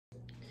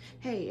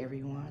Hey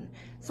everyone.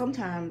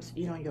 Sometimes,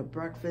 your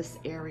breakfast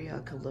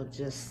area could look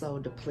just so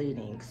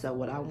depleting. So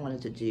what I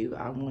wanted to do,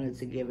 I wanted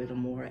to give it a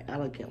more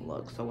elegant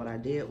look. So what I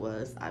did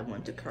was I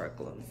went to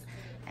Kirkland's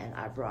and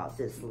I brought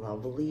this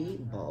lovely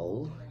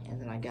bowl,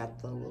 and then I got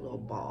the little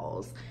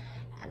balls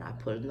and I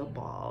put in the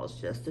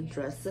balls just to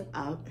dress it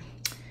up.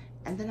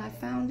 And then I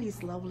found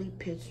these lovely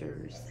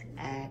pictures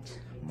at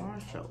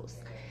Marshall's,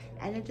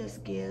 and it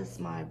just gives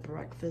my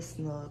breakfast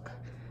nook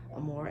a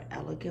more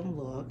elegant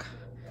look.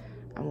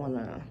 I want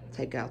to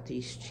take out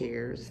these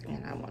chairs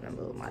and I want to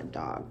move my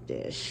dog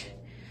dish,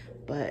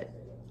 but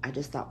I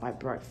just thought my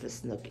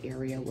breakfast nook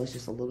area was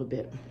just a little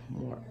bit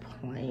more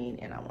plain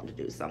and I want to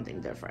do something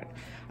different.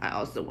 I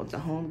also went to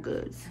Home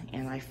Goods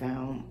and I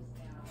found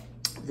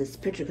this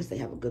picture because they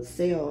have a good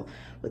sale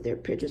with their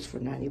pictures for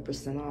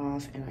 90%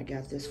 off, and I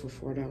got this for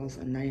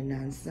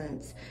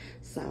 $4.99.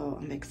 So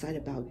I'm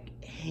excited about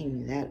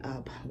hanging that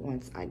up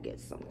once I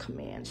get some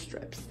command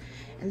strips.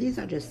 And these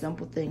are just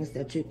simple things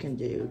that you can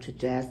do to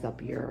jazz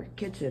up your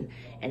kitchen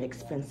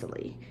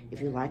inexpensively. If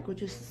you like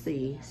what you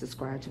see,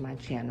 subscribe to my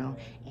channel,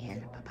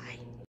 and bye-bye.